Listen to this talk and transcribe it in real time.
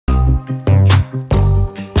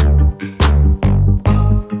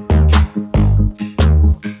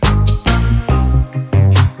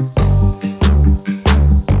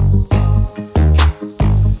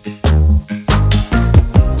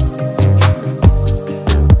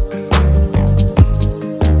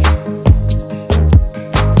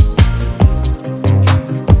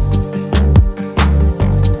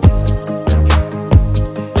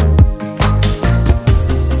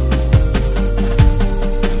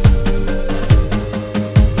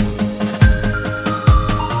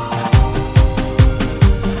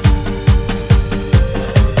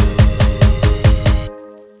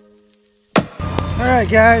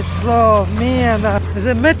guys, so me and is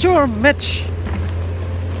it Mitch or Mitch?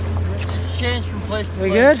 It's changed from place to place. We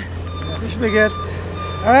good? Yeah, we should be good.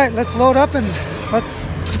 Alright, let's load up and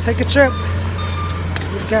let's take a trip.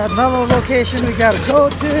 We've got another location we gotta go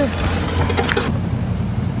to.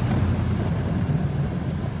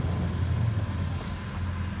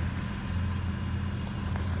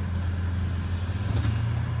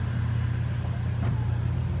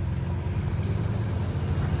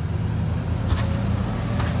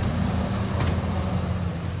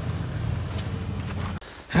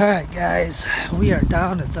 Alright guys, we are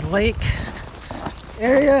down at the lake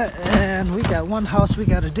area and we got one house we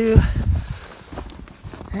got to do,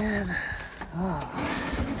 and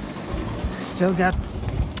still got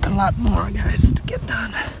a lot more guys to get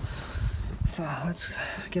done, so let's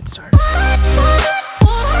get started.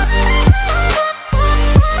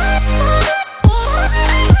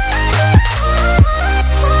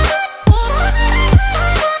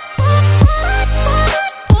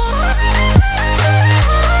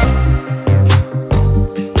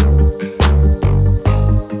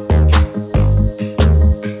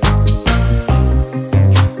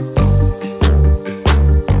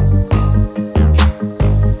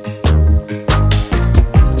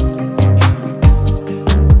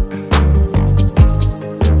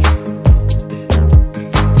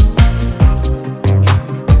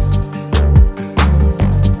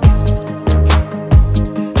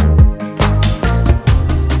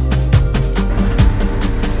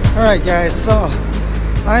 Alright guys, so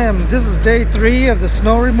this is day 3 of the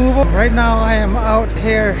snow removal. Right now I am out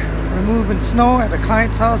here removing snow at a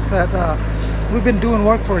client's house that we've been doing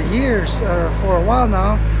work for years, for a while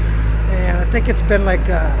now, and I think it's been like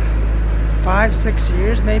 5-6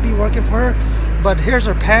 years maybe working for her. But here's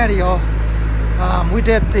her patio. We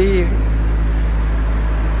did the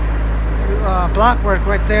block work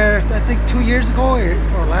right there I think 2 years ago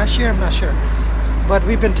or last year, I'm not sure, but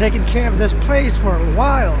we've been taking care of this place for a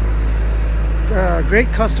while.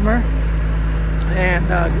 Great customer and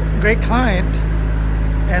great client,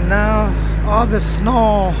 and now all the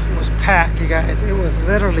snow was packed, you guys. It was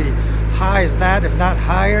literally high as that, if not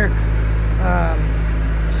higher.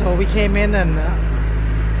 So we came in and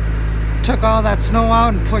took all that snow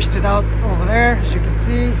out and pushed it out over there, as you can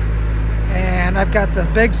see. And I've got the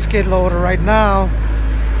big skid loader right now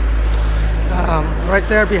right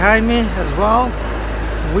there behind me as well.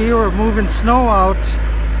 We were moving snow out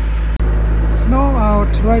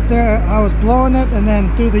right there. I was blowing it, and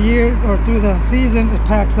then through the year or through the season it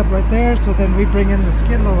packs up right there, so then we bring in the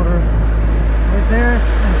skid loader right there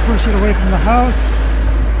and push it away from the house,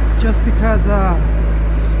 just because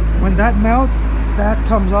when that melts, that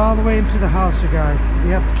comes all the way into the house, you guys.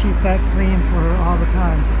 We have to keep that clean for all the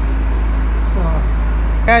time. So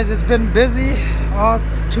guys, it's been busy all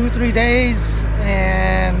 2-3 days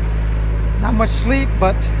and not much sleep,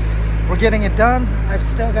 but we're getting it done. I've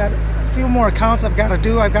still got a few more accounts I've got to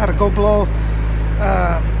do. I've got to go blow,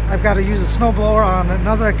 I've got to use a snow blower on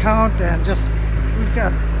another account, and just we've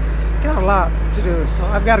got a lot to do. So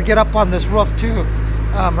I've got to get up on this roof too,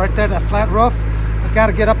 right there, that flat roof. I've got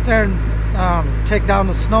to get up there and take down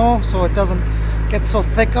the snow so it doesn't get so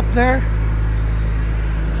thick up there.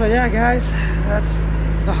 So yeah guys, that's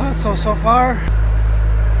the hustle so far.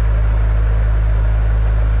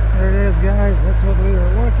 There it is guys, that's what we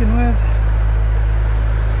were working with.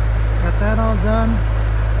 Got that all done.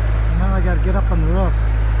 Now I got to get up on the roof.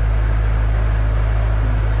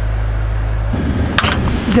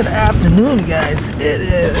 Good afternoon guys, it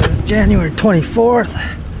is January 24th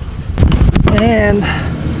and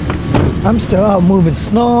I'm still out moving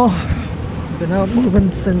snow. Been out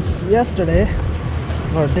moving since yesterday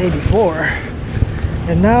or the day before,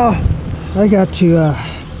 and now I got to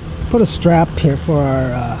put a strap here for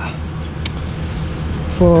our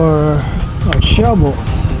shovel,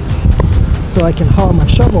 so I can haul my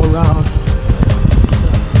shovel around.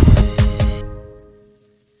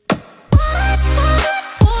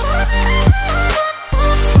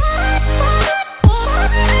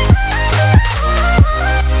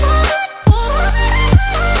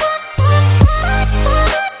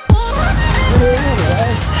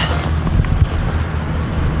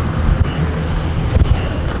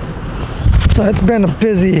 So it's been a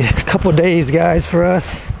busy couple days guys for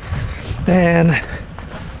us, and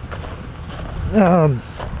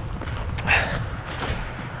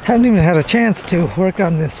haven't even had a chance to work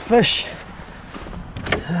on this fish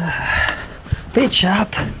bait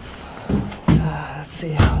shop. Let's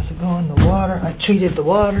see, how's it going? The water, I treated the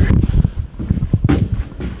water.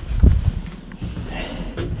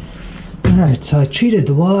 Alright, so I treated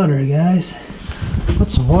the water guys.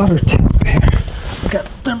 Put some water temp here. Got a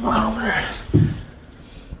thermometer.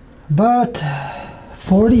 About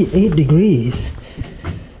 48 degrees.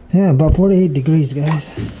 Yeah, about 48 degrees, guys.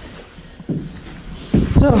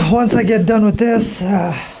 So once I get done with this,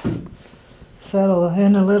 settle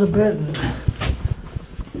in a little bit and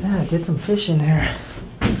yeah, get some fish in here,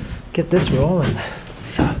 get this rolling.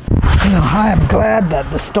 So, you know, I'm glad that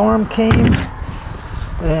the storm came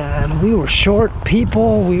and we were short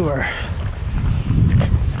people. We were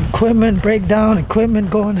equipment breakdown, equipment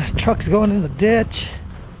going, trucks going in the ditch,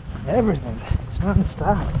 everything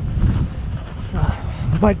non-stop. So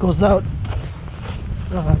Mike goes out,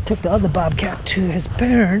 took the other bobcat to his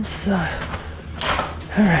parents. All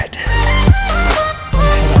right.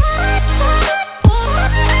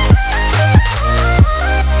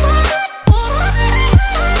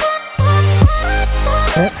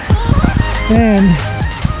 And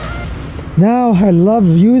now I love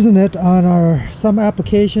using it on some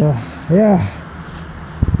application. Yeah,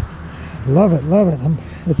 love it, love it.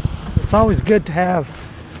 It's always good to have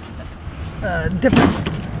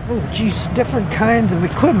different kinds of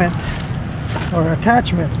equipment or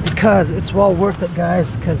attachments, because it's well worth it,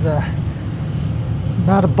 guys. Because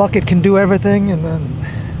not a bucket can do everything, and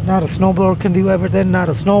then not a snowblower can do everything, not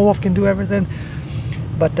a snow wolf can do everything.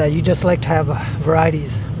 But you just like to have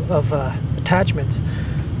varieties of attachments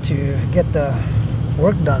to get the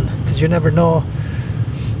work done, because you never know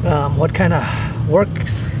what kind of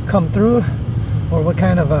works come through or what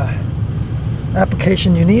kind of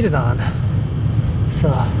application you need it on. So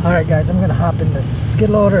all right, guys, I'm gonna hop in this skid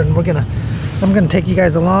loader and I'm gonna take you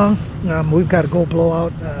guys along. We've got to go blow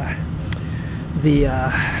out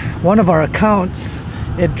one of our accounts.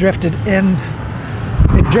 It drifted in.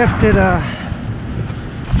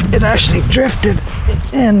 It actually drifted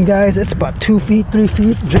in, guys. It's about 2 feet, 3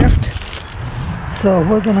 feet drift. So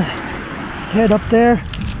we're gonna head up there,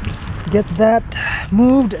 get that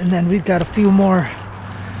moved, and then we've got a few more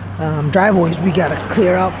driveways we gotta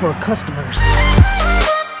clear out for customers.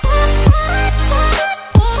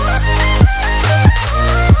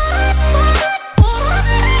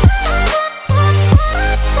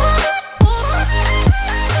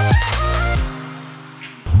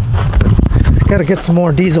 Gotta get some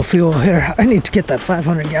more diesel fuel here. I need to get that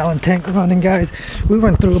 500-gallon tank running, guys. We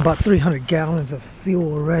went through about 300 gallons of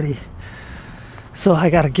fuel already. So I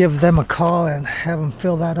gotta give them a call and have them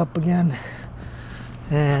fill that up again.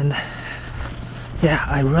 And yeah,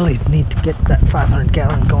 I really need to get that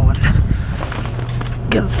 500-gallon going,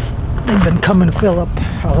 because they've been coming to fill up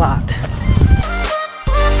a lot.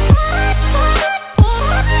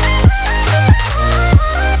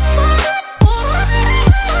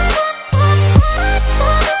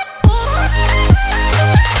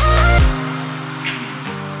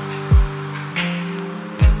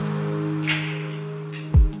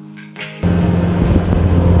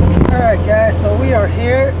 So we are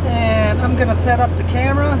here, and I'm gonna set up the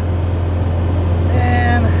camera,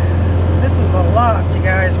 and this is a lot, you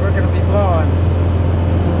guys, we're gonna be blowing.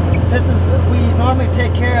 We normally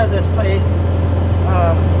take care of this place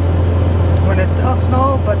when it does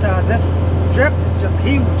snow, but this drift is just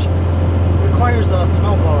huge. It requires a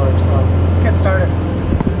snowblower.